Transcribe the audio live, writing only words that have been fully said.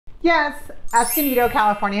Yes, Escondido,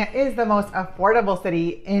 California is the most affordable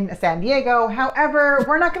city in San Diego. However,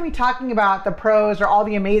 we're not going to be talking about the pros or all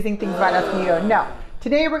the amazing things about Escondido. No.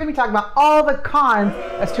 Today we're going to be talking about all the cons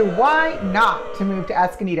as to why not to move to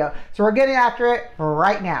Escondido. So we're getting after it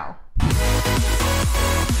right now.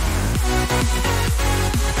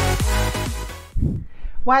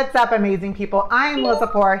 What's up, amazing people? I'm Melissa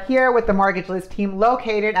Poor here with the Mortgage List team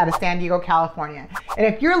located out of San Diego, California. And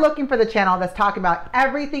if you're looking for the channel that's talking about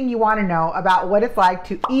everything you want to know about what it's like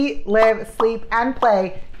to eat, live, sleep, and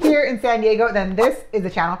play here in San Diego, then this is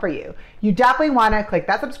the channel for you. You definitely want to click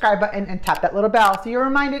that subscribe button and tap that little bell so you're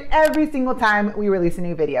reminded every single time we release a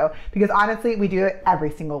new video, because honestly, we do it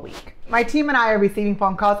every single week. My team and I are receiving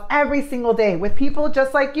phone calls every single day with people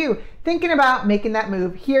just like you thinking about making that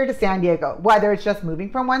move here to San Diego, whether it's just moving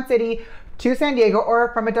from one city to San Diego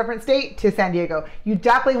or from a different state to San Diego. You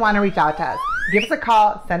definitely want to reach out to us. Give us a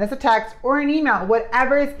call, send us a text, or an email,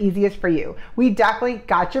 whatever is easiest for you. We definitely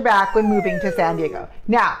got your back when moving to San Diego.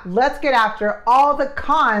 Now, let's get after all the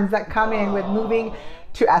cons that come in with moving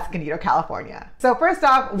to Escondido, California. So first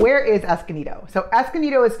off, where is Escondido? So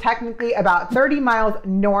Escondido is technically about 30 miles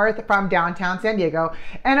north from downtown San Diego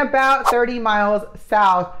and about 30 miles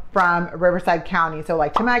south from Riverside County. So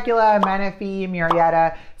like Temecula, Menifee,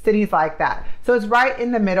 Murrieta, cities like that. So it's right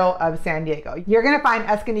in the middle of San Diego. You're gonna find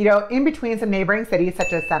Escondido in between some neighboring cities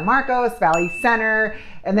such as San Marcos, Valley Center,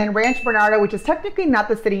 and then Rancho Bernardo, which is technically not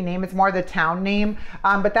the city name, it's more the town name,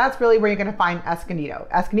 but that's really where you're gonna find Escondido.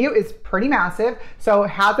 Escondido is pretty massive, so it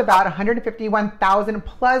has about 151,000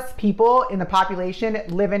 plus people in the population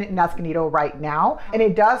living in Escondido right now, and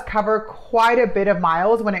it does cover quite a bit of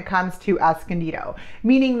miles when it comes to Escondido,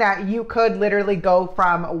 meaning that you could literally go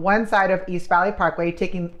from one side of East Valley Parkway,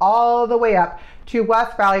 taking all the way up to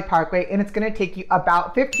West Valley Parkway, and it's going to take you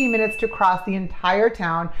about 15 minutes to cross the entire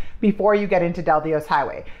town before you get into Del Dios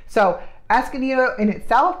Highway. So Escondido in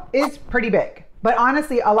itself is pretty big. But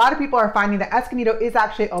honestly, a lot of people are finding that Escondido is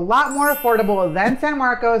actually a lot more affordable than San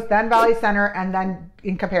Marcos, than Valley Center, and then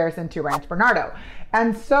in comparison to Rancho Bernardo.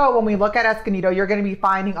 And so when we look at Escondido, you're going to be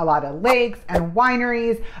finding a lot of lakes and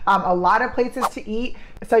wineries, a lot of places to eat.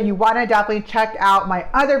 So you want to definitely check out my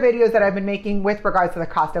other videos that I've been making with regards to the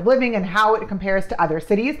cost of living and how it compares to other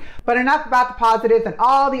cities. But enough about the positives and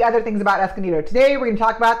all the other things about Escondido. Today, we're going to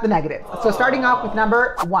talk about the negatives. So starting off with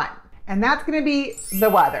number one, and that's going to be the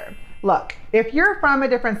weather. Look, if you're from a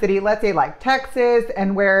different city, let's say like Texas,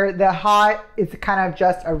 and where the hot is kind of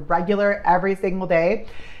just a regular every single day,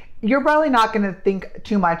 you're probably not going to think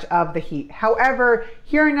too much of the heat. However,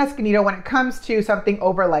 here in Escondido, when it comes to something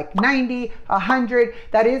over like 90, 100,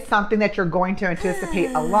 that is something that you're going to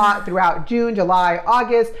anticipate a lot throughout June, July,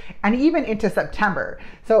 August, and even into September.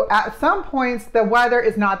 So at some points, the weather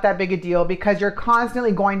is not that big a deal because you're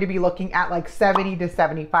constantly going to be looking at like 70 to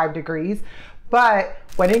 75 degrees. But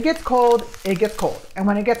when it gets cold, it gets cold. And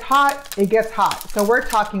when it gets hot, it gets hot. So we're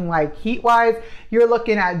talking like heat wise, you're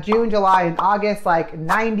looking at June, July, and August, like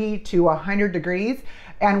 90 to 100 degrees.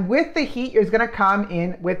 And with the heat, you're gonna come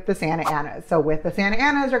in with the Santa Anas. So with the Santa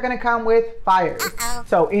Anas, you're gonna come with fires.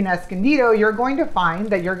 So in Escondido, you're going to find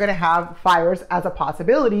that you're gonna have fires as a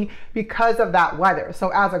possibility because of that weather. So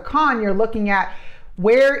as a con, you're looking at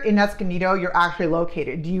where in Escondido you're actually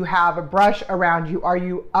located. Do you have a brush around you? Are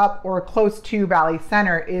you up or close to Valley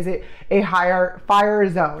Center? Is it a higher fire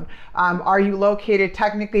zone? Are you located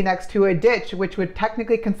technically next to a ditch, which would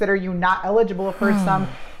technically consider you not eligible for some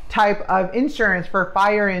type of insurance, for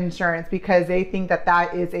fire insurance, because they think that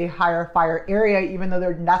that is a higher fire area, even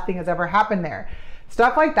though nothing has ever happened there.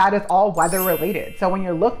 Stuff like that is all weather related. So when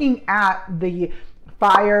you're looking at the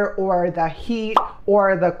fire or the heat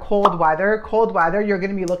or the cold weather, you're going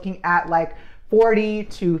to be looking at like 40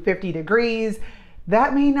 to 50 degrees.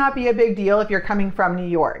 That may not be a big deal if you're coming from New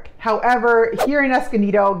York. However, here in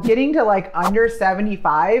Escondido, getting to like under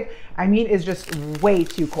 75, I mean, is just way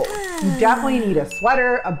too cold. You definitely need a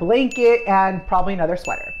sweater, a blanket, and probably another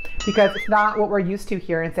sweater, because it's not what we're used to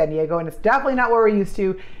here in San Diego, and it's definitely not what we're used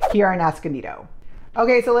to here in Escondido.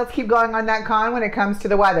 Okay, so let's keep going on that con when it comes to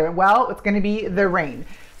the weather. Well, it's going to be the rain.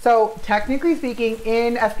 So technically speaking,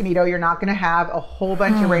 in Escondido, you're not going to have a whole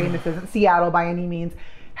bunch of rain. This isn't Seattle by any means.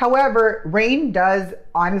 However, rain does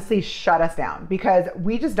honestly shut us down because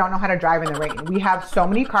we just don't know how to drive in the rain. We have so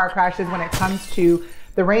many car crashes when it comes to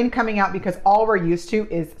the rain coming out because all we're used to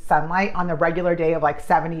is sunlight on the regular day of like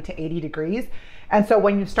 70 to 80 degrees. And so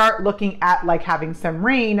when you start looking at like having some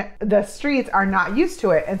rain, the streets are not used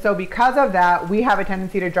to it. And so because of that, we have a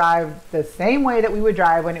tendency to drive the same way that we would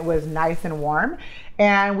drive when it was nice and warm.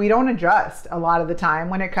 And we don't adjust a lot of the time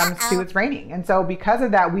when it comes to it's raining. And so because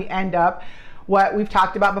of that, we end up what we've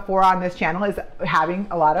talked about before on this channel is having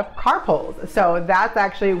a lot of car pulls. So that's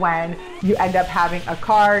actually when you end up having a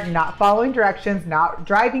car not following directions, not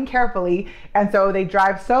driving carefully. And so they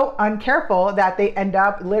drive so uncareful that they end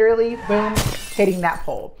up literally, boom, hitting that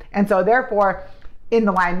pole. And so therefore, in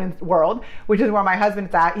the lineman's world, which is where my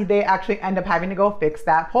husband's at, they actually end up having to go fix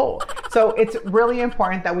that pole. So it's really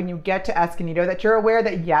important that when you get to Escondido that you're aware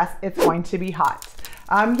that yes, it's going to be hot.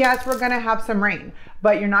 Yes, we're gonna have some rain,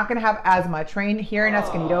 but you're not gonna have as much rain. Here in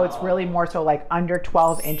Escondido, it's really more so like under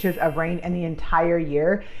 12 inches of rain in the entire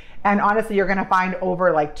year. And honestly, you're gonna find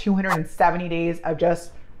over like 270 days of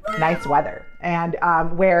just nice weather. And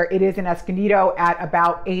where it is in Escondido at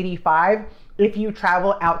about 85, if you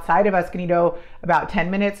travel outside of Escondido about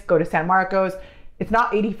 10 minutes, go to San Marcos, it's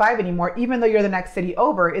not 85 anymore. Even though you're the next city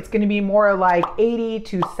over, it's gonna be more like 80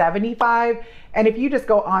 to 75. And if you just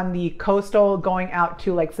go on the coastal going out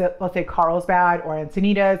to like, let's say Carlsbad or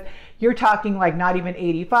Encinitas, you're talking like not even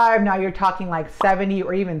 85. Now you're talking like 70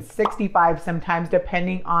 or even 65 sometimes,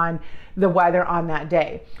 depending on the weather on that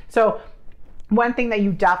day. So one thing that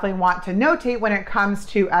you definitely want to notate when it comes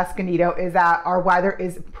to Escondido is that our weather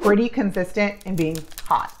is pretty consistent in being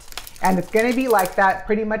hot. And it's gonna be like that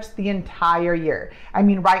pretty much the entire year. I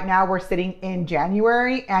mean, right now we're sitting in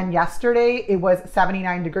January and yesterday it was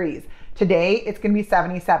 79 degrees. Today it's gonna be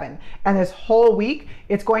 77. And this whole week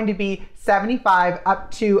it's going to be 75 up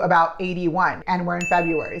to about 81. And we're in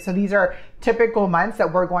February. So these are typical months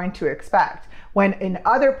that we're going to expect. When in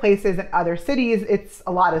other places and other cities, it's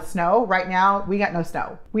a lot of snow. Right now, we got no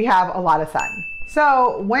snow. We have a lot of sun.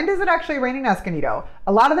 So when does it actually rain in Escondido?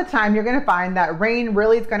 A lot of the time, you're gonna find that rain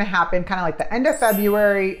really is gonna happen kind of like the end of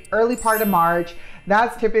February, early part of March.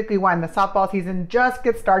 That's typically when the softball season just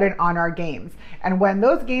gets started on our games. And when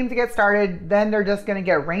those games get started, then they're just gonna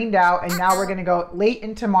get rained out. And now we're gonna go late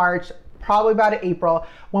into March, probably about April,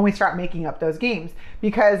 when we start making up those games,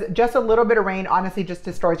 because just a little bit of rain honestly just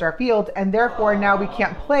destroys our fields, and therefore now we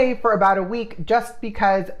can't play for about a week just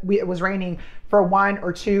because it was raining for 1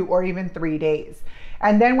 or 2 or even 3 days.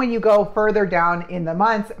 And then when you go further down in the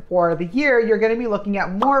months for the year, you're going to be looking at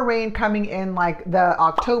more rain coming in like the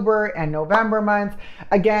October and November months.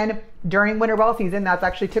 Again, during winter ball season, that's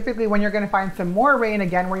actually typically when you're going to find some more rain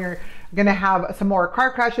again, where you're going to have some more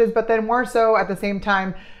car crashes, but then more so at the same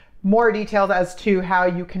time, more details as to how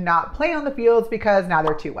you cannot play on the fields because now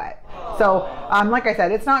they're too wet. So like I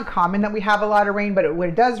said, it's not common that we have a lot of rain, but when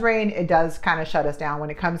it does rain, it does kind of shut us down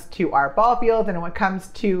when it comes to our ball fields and when it comes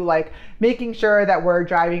to like making sure that we're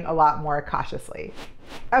driving a lot more cautiously.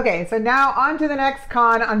 Okay, so now on to the next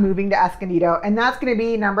con on moving to Escondido, and that's gonna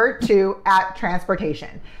be number 2 at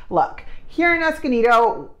transportation. Look, here in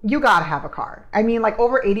Escondido, you gotta have a car. I mean, like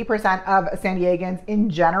over 80% of San Diegans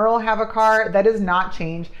in general have a car. That does not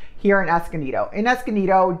change here in Escondido. In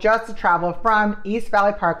Escondido, just to travel from East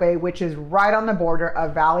Valley Parkway, which is right on the border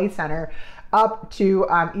of Valley Center, up to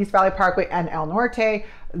East Valley Parkway and El Norte,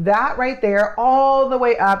 that right there, all the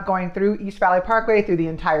way up, going through East Valley Parkway, through the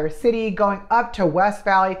entire city, going up to West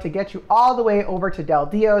Valley to get you all the way over to Del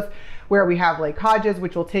Dios, where we have Lake Hodges,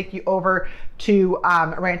 which will take you over to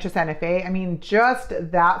Rancho Santa Fe. I mean, just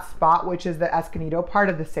that spot, which is the Escondido part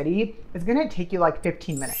of the city, is gonna take you like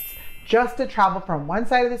 15 minutes. Just to travel from one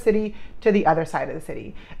side of the city to the other side of the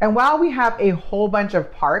city. And while we have a whole bunch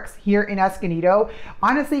of parks here in Escondido,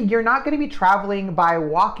 honestly, you're not going to be traveling by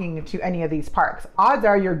walking to any of these parks. Odds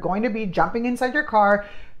are you're going to be jumping inside your car,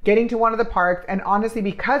 getting to one of the parks, and honestly,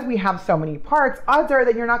 because we have so many parks, odds are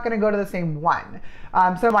that you're not going to go to the same one.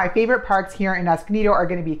 Some of my favorite parks here in Escondido are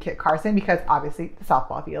going to be Kit Carson, because obviously the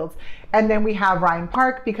softball fields. And then we have Ryan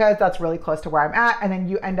Park, because that's really close to where I'm at. And then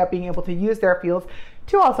you end up being able to use their fields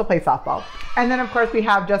to also play softball. And then of course we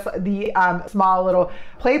have just the small little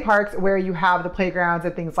play parks where you have the playgrounds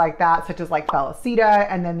and things like that, such as like Felicita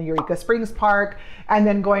and then the Eureka Springs Park, and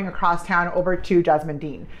then going across town over to Jasmine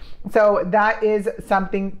Dean. So that is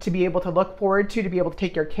something to be able to look forward to be able to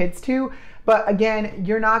take your kids to. But again,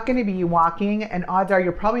 you're not going to be walking, and odds are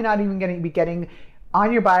you're probably not even going to be getting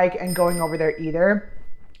on your bike and going over there either.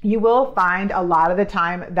 You will find a lot of the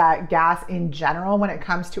time that gas in general, when it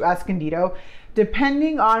comes to Escondido,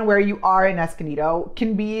 depending on where you are in Escondido,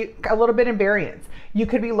 can be a little bit in variance. You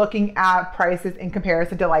could be looking at prices in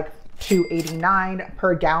comparison to like $2.89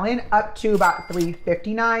 per gallon up to about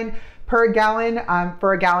 $3.59 per gallon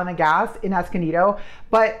for a gallon of gas in Escondido,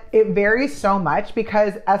 but it varies so much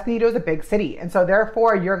because Escondido is a big city. And so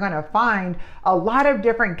therefore you're gonna find a lot of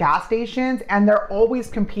different gas stations and they're always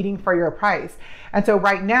competing for your price. And so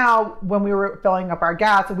right now, when we were filling up our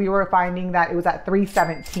gas, we were finding that it was at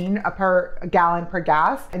 $3.17 per gallon per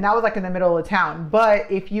gas. And that was like in the middle of town.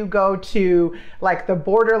 But if you go to like the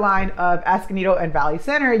borderline of Escondido and Valley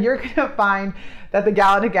Center, you're gonna find that the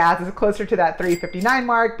gallon of gas is closer to that $3.59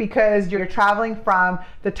 mark because you're traveling from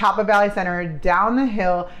the top of Valley Center down the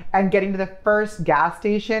hill and getting to the first gas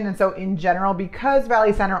station. And so in general, because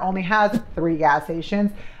Valley Center only has 3 gas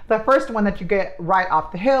stations, the first one that you get right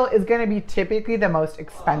off the hill is gonna be typically the most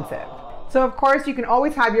expensive. So of course you can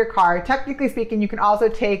always have your car. Technically speaking, you can also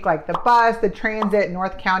take like the bus, the transit,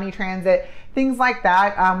 North County Transit, things like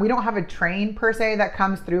that. We don't have a train per se that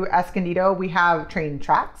comes through Escondido. We have train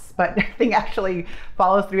tracks, but nothing actually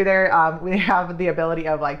follows through there. We have the ability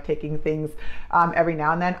of like taking things every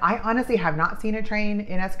now and then. I honestly have not seen a train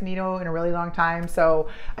in Escondido in a really long time, so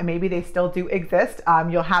maybe they still do exist.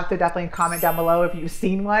 You'll have to definitely comment down below if you've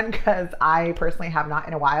seen one, because I personally have not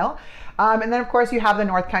in a while. And then of course you have the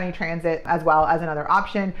North County Transit as well as another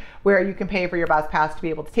option where you can pay for your bus pass to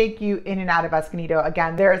be able to take you in and out of Escondido.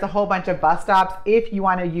 Again, there's a whole bunch of bus stops if you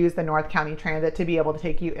want to use the North County Transit to be able to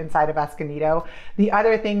take you inside of Escondido. The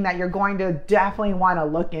other thing that you're going to definitely want to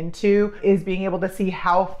look into is being able to see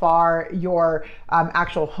how far your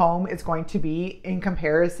actual home is going to be in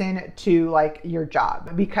comparison to like your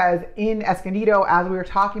job. Because in Escondido, as we were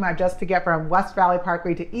talking about, just to get from West Valley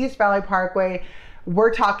Parkway to East Valley Parkway,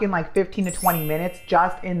 we're talking like 15 to 20 minutes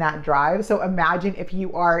just in that drive. So imagine if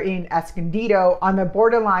you are in Escondido on the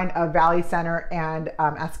borderline of Valley Center and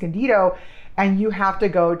Escondido, and you have to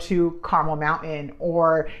go to Carmel Mountain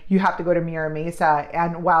or you have to go to Mira Mesa.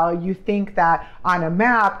 And while you think that on a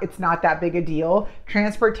map, it's not that big a deal,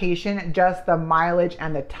 transportation, just the mileage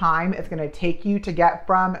and the time it's gonna take you to get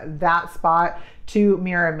from that spot to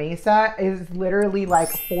Mira Mesa is literally like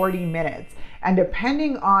 40 minutes. And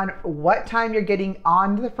depending on what time you're getting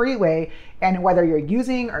on the freeway and whether you're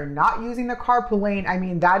using or not using the carpool lane, I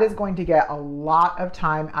mean, that is going to get a lot of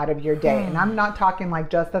time out of your day. And I'm not talking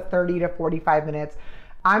like just the 30 to 45 minutes.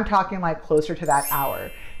 I'm talking like closer to that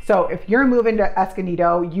hour. So if you're moving to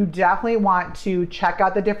Escondido, you definitely want to check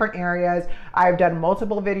out the different areas. I've done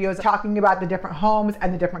multiple videos talking about the different homes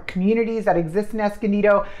and the different communities that exist in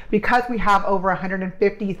Escondido. Because we have over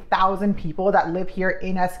 150,000 people that live here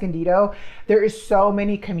in Escondido, there is so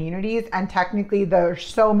many communities, and technically there's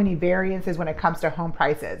so many variances when it comes to home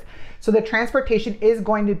prices. So the transportation is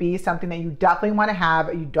going to be something that you definitely want to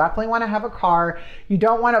have. You definitely want to have a car. You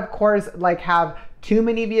don't want to, of course, like have too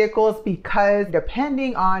many vehicles, because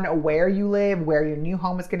depending on where you live, where your new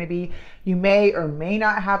home is going to be, you may or may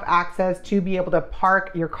not have access to be able to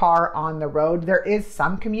park your car on the road. There is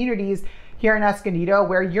some communities here in Escondido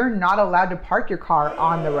where you're not allowed to park your car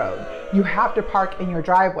on the road. You have to park in your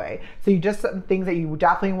driveway. So you just some things that you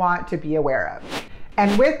definitely want to be aware of.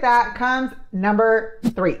 And with that comes number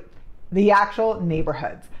 3, the actual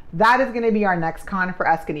neighborhoods. That is going to be our next con for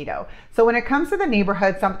Escondido. So when it comes to the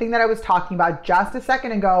neighborhood, something that I was talking about just a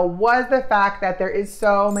second ago was the fact that there is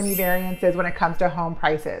so many variances when it comes to home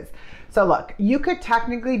prices. So look, you could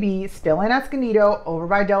technically be still in Escondido over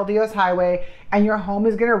by Del Dios Highway, and your home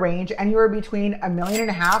is going to range anywhere between $1.5 million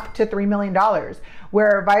to $3 million.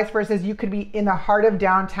 Where vice versa, you could be in the heart of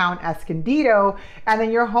downtown Escondido, and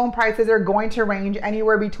then your home prices are going to range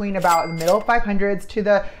anywhere between about the middle 500s to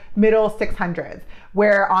the middle 600s.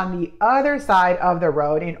 Where on the other side of the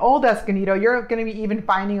road in Old Escondido, you're going to be even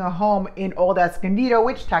finding a home in Old Escondido,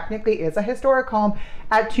 which technically is a historic home,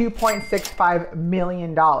 at $2.65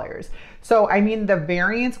 million. So, I mean, the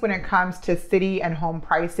variance when it comes to city and home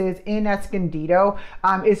prices in Escondido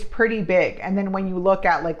is pretty big. And then when you look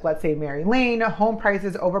at, like, let's say Mary Lane, home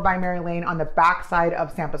prices over by Mary Lane on the backside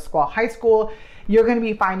of San Pasqual High School, you're going to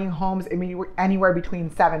be finding homes anywhere between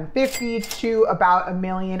 $750,000 to about $1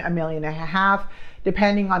 million, $1.5 million,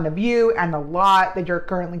 depending on the view and the lot that you're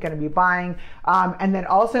currently going to be buying. And then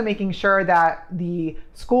also making sure that the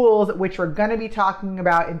schools, which we're going to be talking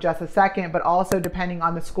about in just a second, but also depending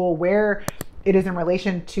on the school where it is in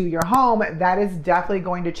relation to your home, that is definitely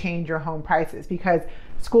going to change your home prices, because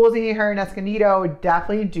schools here in Escondido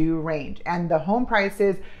definitely do range, and the home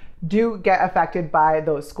prices do get affected by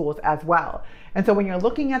those schools as well. And so when you're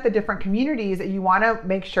looking at the different communities, you want to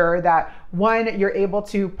make sure that one, you're able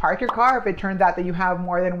to park your car if it turns out that you have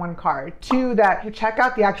more than one car. Two, that you check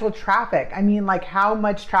out the actual traffic. I mean, like how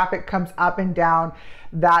much traffic comes up and down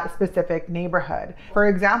that specific neighborhood. For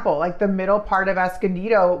example, like the middle part of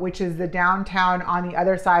Escondido, which is the downtown on the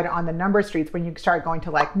other side on the number streets, when you start going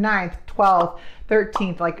to like 9th, 12th,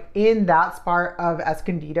 13th, like in that part of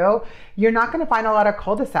Escondido, you're not gonna find a lot of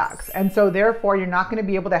cul-de-sacs. And so therefore, you're not gonna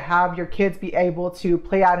be able to have your kids be able to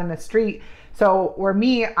play out in the street. So for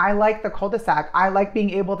me, I like the cul-de-sac. I like being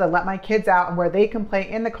able to let my kids out and where they can play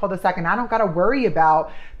in the cul-de-sac, and I don't gotta worry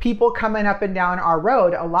about people coming up and down our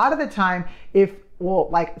road. A lot of the time, well,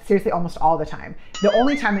 like seriously, almost all the time, the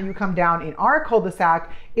only time that you come down in our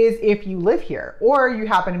cul-de-sac is if you live here or you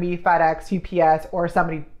happen to be FedEx, UPS, or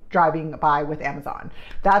somebody driving by with Amazon.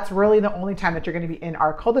 That's really the only time that you're going to be in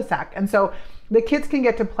our cul-de-sac. And so the kids can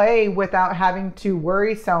get to play without having to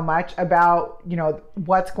worry so much about, you know,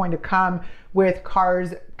 what's going to come with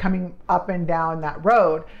cars coming up and down that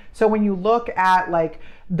road. So when you look at like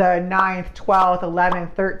the 9th, 12th,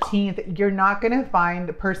 11th, 13th, you're not going to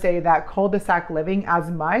find per se that cul-de-sac living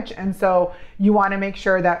as much. And so you want to make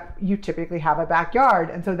sure that you typically have a backyard.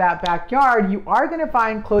 And so that backyard you are going to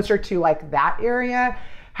find closer to like that area.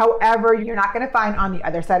 However, you're not going to find on the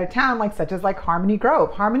other side of town, like such as like Harmony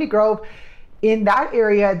Grove. Harmony Grove, in that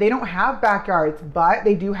area, they don't have backyards, but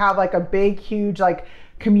they do have like a big, huge, like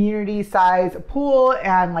community size pool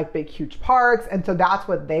and like big, huge parks. And so that's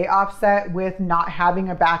what they offset with not having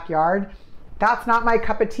a backyard. That's not my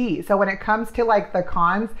cup of tea. So when it comes to like the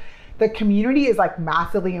cons, the community is like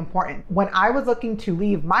massively important. When I was looking to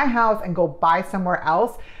leave my house and go buy somewhere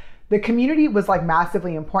else, the community was like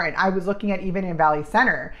massively important. I was looking at even in Valley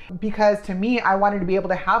Center, because to me, I wanted to be able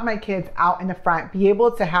to have my kids out in the front, be able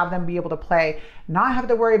to have them be able to play, not have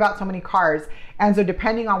to worry about so many cars. And so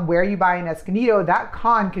depending on where you buy in Escondido, that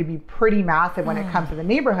con could be pretty massive when it comes to the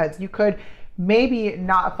neighborhoods. You could maybe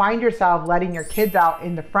not find yourself letting your kids out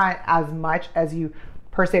in the front as much as you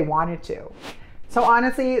per se wanted to. So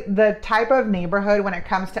honestly, the type of neighborhood when it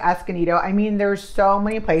comes to Escondido, I mean, there's so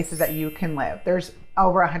many places that you can live. There's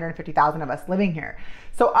over 150,000 of us living here.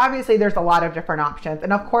 So obviously there's a lot of different options.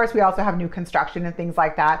 And of course we also have new construction and things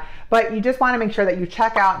like that, but you just want to make sure that you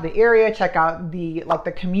check out the area, check out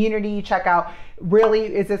the community, check out really,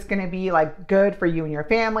 is this going to be like good for you and your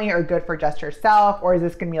family or good for just yourself? Or is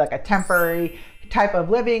this going to be like a temporary type of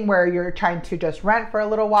living where you're trying to just rent for a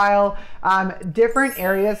little while? Different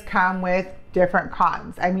areas come with different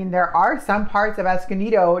cons. I mean, there are some parts of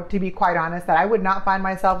Escondido, to be quite honest, that I would not find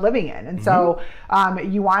myself living in. And so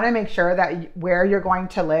you want to make sure that where you're going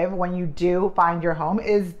to live when you do find your home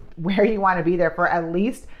is where you want to be there for at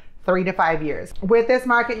least 3 to 5 years. With this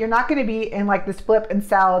market, you're not going to be in like this flip and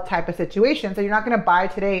sell type of situation. So you're not going to buy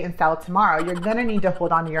today and sell tomorrow. You're going to need to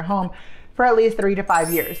hold on to your home for at least 3 to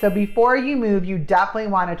 5 years. So before you move, you definitely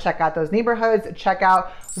want to check out those neighborhoods, check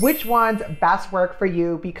out which ones best work for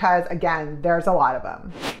you, because again, there's a lot of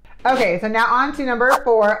them. Okay, so now on to number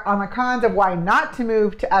 4 on the cons of why not to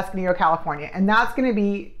move to Escondido, California, and that's going to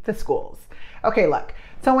be the schools. Okay, look.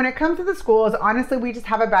 So when it comes to the schools, honestly, we just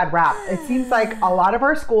have a bad rap. It seems like a lot of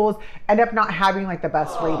our schools end up not having like the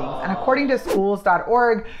best ratings. And according to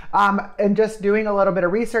schools.org, and just doing a little bit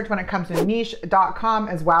of research when it comes to niche.com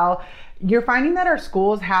as well, you're finding that our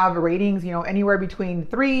schools have ratings, you know, anywhere between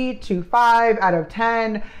 3 to 5 out of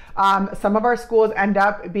 10. Some of our schools end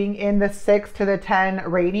up being in the 6 to the 10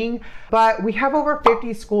 rating, but we have over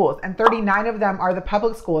 50 schools and 39 of them are the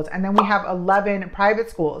public schools. And then we have 11 private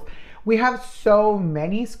schools. We have so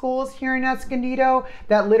many schools here in Escondido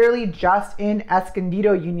that literally just in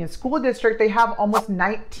Escondido Union School District, they have almost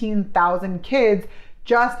 19,000 kids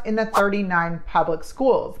just in the 39 public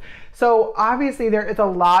schools. So obviously there is a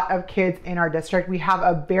lot of kids in our district. We have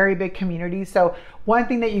a very big community. So one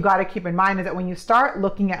thing that you got to keep in mind is that when you start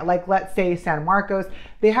looking at, like, let's say San Marcos,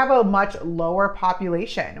 they have a much lower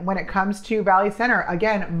population. When it comes to Valley Center,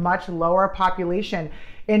 again, much lower population.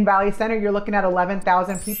 In Valley Center, you're looking at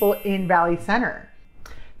 11,000 people in Valley Center.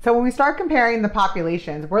 So when we start comparing the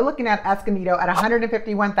populations, we're looking at Escondido at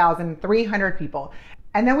 151,300 people.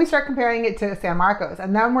 And then we start comparing it to San Marcos,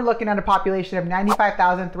 and then we're looking at a population of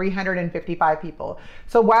 95,355 people.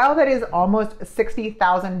 So while that is almost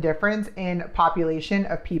 60,000 difference in population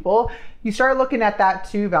of people, you start looking at that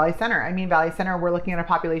to Valley Center. I mean, Valley Center, we're looking at a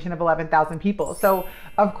population of 11,000 people. So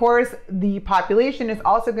of course, the population is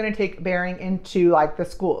also going to take bearing into like the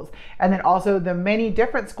schools, and then also the many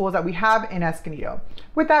different schools that we have in Escondido.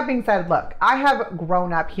 With that being said, look, I have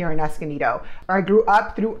grown up here in Escondido. I grew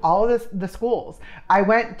up through all of the schools. I I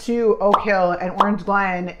went to Oak Hill and Orange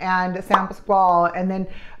Glen and San Pasqual, and then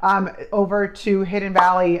over to Hidden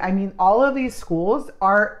Valley. I mean, all of these schools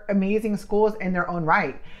are amazing schools in their own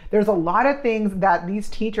right. There's a lot of things that these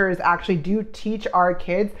teachers actually do teach our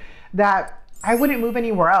kids that I wouldn't move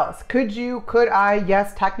anywhere else. Could I?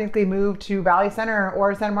 Yes, technically move to Valley Center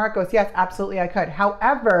or San Marcos. Yes, absolutely I could.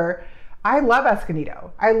 However, I love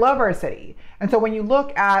Escondido. I love our city. And so when you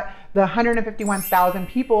look at the 151,000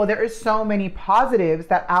 people, there is so many positives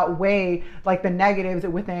that outweigh like the negatives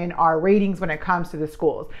within our ratings when it comes to the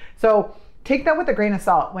schools. So take that with a grain of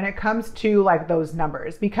salt when it comes to like those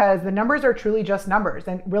numbers, because the numbers are truly just numbers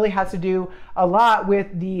and really has to do a lot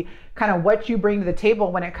with the kind of what you bring to the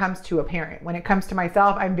table when it comes to a parent. When it comes to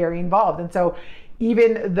myself, I'm very involved. And so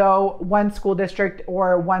even though one school district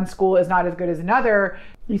or one school is not as good as another,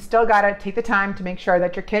 you still got to take the time to make sure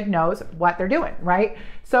that your kid knows what they're doing, right?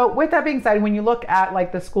 So with that being said, when you look at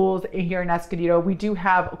like the schools here in Escondido, we do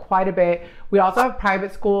have quite a bit. We also have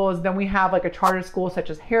private schools. Then we have like a charter school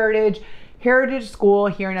such as Heritage School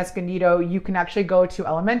here in Escondido. You can actually go to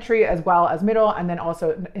elementary as well as middle, and then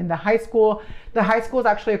also in the high school. The high school is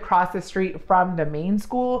actually across the street from the main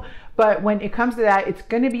school, but when it comes to that, it's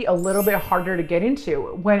going to be a little bit harder to get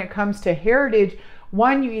into. When it comes to Heritage,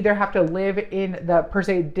 one, you either have to live in the per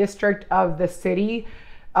se district of the city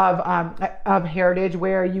of Heritage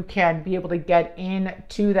where you can be able to get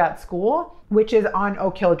into that school, which is on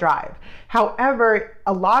Oak Hill Drive. However,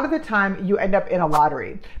 a lot of the time you end up in a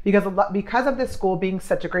lottery because of this school being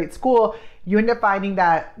such a great school, you end up finding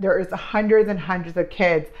that there is hundreds and hundreds of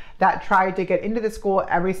kids that try to get into the school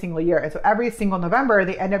every single year. And so every single November,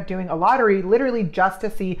 they end up doing a lottery literally just to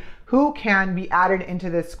see who can be added into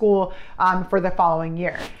this school for the following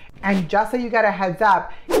year. And just so you got a heads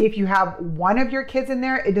up, if you have one of your kids in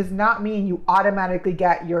there, it does not mean you automatically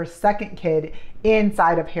get your second kid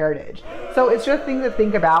inside of Heritage. So it's just things to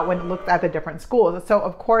think about when it looks at the different schools. So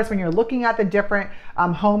of course, when you're looking at the different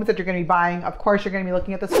homes that you're going to be buying, of course, you're going to be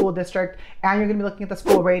looking at the school district and you're going to be looking at the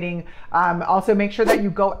school rating. Also make sure that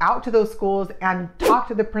you go out to those schools and talk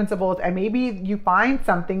to the principals, and maybe you find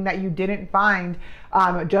something that you didn't find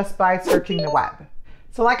just by searching the web.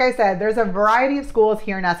 So like I said, there's a variety of schools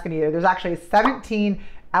here in Escondido. There's actually 17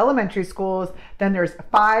 elementary schools, then there's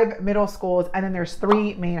 5 middle schools, and then there's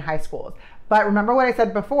 3 main high schools. But remember what I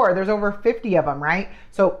said before, there's over 50 of them, right?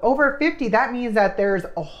 So over 50, that means that there's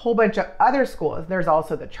a whole bunch of other schools. There's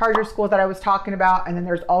also the charter schools that I was talking about, and then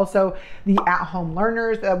there's also the at-home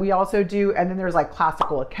learners that we also do, and then there's like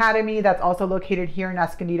Classical Academy that's also located here in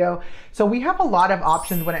Escondido. So we have a lot of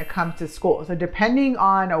options when it comes to school. So depending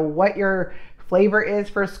on what your flavor is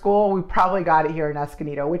for school, we probably got it here in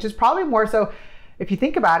Escondido, which is probably more so, if you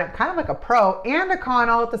think about it, kind of like a pro and a con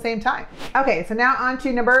all at the same time. Okay, so now on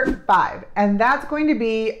to number 5, and that's going to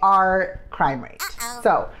be our crime rate.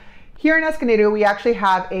 So here in Escondido, we actually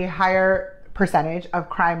have a higher percentage of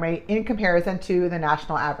crime rate in comparison to the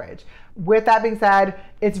national average. With that being said,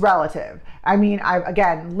 it's relative. I mean, I've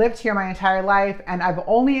again lived here my entire life, and I've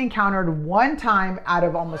only encountered one time out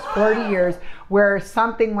of almost 40 years where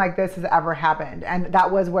something like this has ever happened. And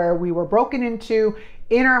that was where we were broken into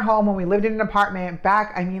in our home when we lived in an apartment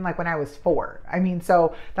back, I mean, like when I was 4. I mean,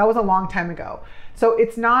 so that was a long time ago. So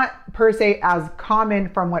it's not per se as common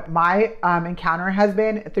from what my encounter has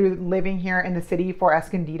been through living here in the city for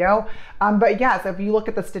Escondido. But yes, if you look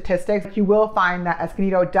at the statistics, you will find that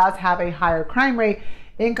Escondido does have a higher crime rate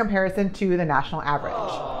in comparison to the national average.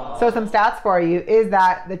 So some stats for you is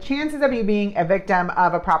that the chances of you being a victim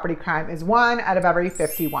of a property crime is 1 out of every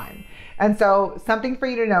 51. And so something for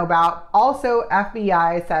you to know about. Also,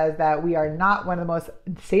 FBI says that we are not one of the most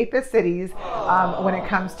safest cities when it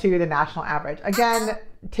comes to the national average. Again,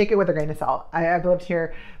 take it with a grain of salt. I've lived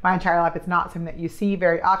here my entire life. It's not something that you see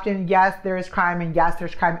very often. Yes, there is crime, and yes,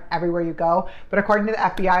 there's crime everywhere you go. But according to the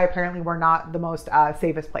FBI, apparently we're not the most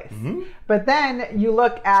safest place. But then you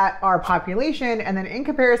look at our population, and then in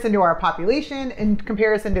comparison to our population, in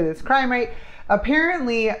comparison to this crime rate,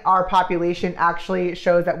 apparently our population actually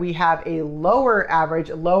shows that we have a lower average,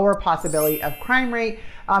 lower possibility of crime rate,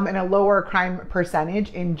 and a lower crime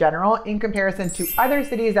percentage in general in comparison to other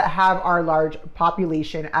cities that have our large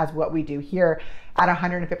population as what we do here at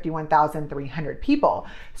 151,300 people.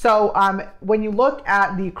 So when you look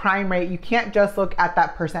at the crime rate, you can't just look at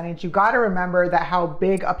that percentage. You got to remember that how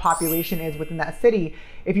big a population is within that city.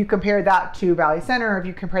 if you compare that to Valley Center, if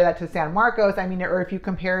you compare that to San Marcos, or if you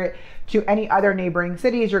compare it to any other neighboring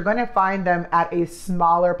cities, you're going to find them at a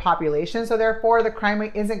smaller population. So therefore, the crime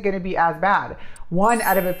rate isn't going to be as bad. 1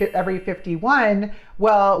 out of every 51,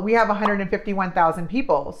 well, we have 151,000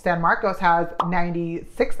 people. San Marcos has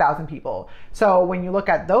 96,000 people. So when you look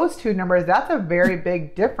at those two numbers, that's a very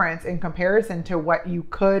big difference in comparison to what you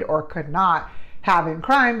could or could not have in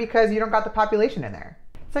crime because you don't got the population in there.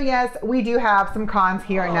 So yes, we do have some cons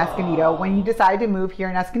here in Escondido when you decide to move here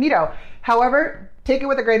in Escondido. However, take it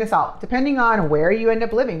with a grain of salt, depending on where you end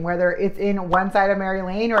up living, whether it's in one side of Mary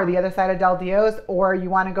Lane or the other side of Del Dios, or you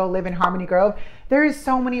want to go live in Harmony Grove. There is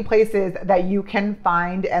so many places that you can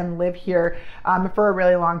find and live here for a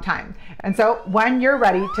really long time. And so when you're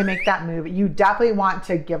ready to make that move, you definitely want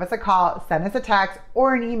to give us a call, send us a text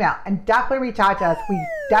or an email, and definitely reach out to us. We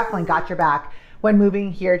definitely got your back when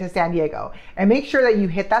moving here to San Diego. And make sure that you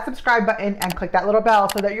hit that subscribe button and click that little bell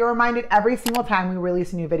so that you're reminded every single time we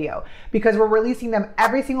release a new video, because we're releasing them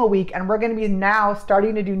every single week, and we're gonna be now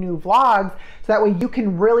starting to do new vlogs so that way you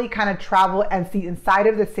can really kind of travel and see inside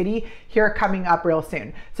of the city here coming up real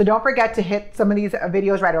soon. So don't forget to hit some of these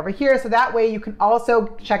videos right over here so that way you can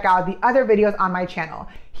also check out the other videos on my channel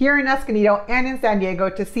here in Escondido and in San Diego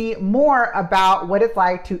to see more about what it's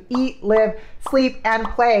like to eat, live, sleep, and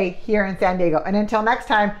play here in San Diego. And until next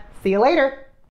time, see you later.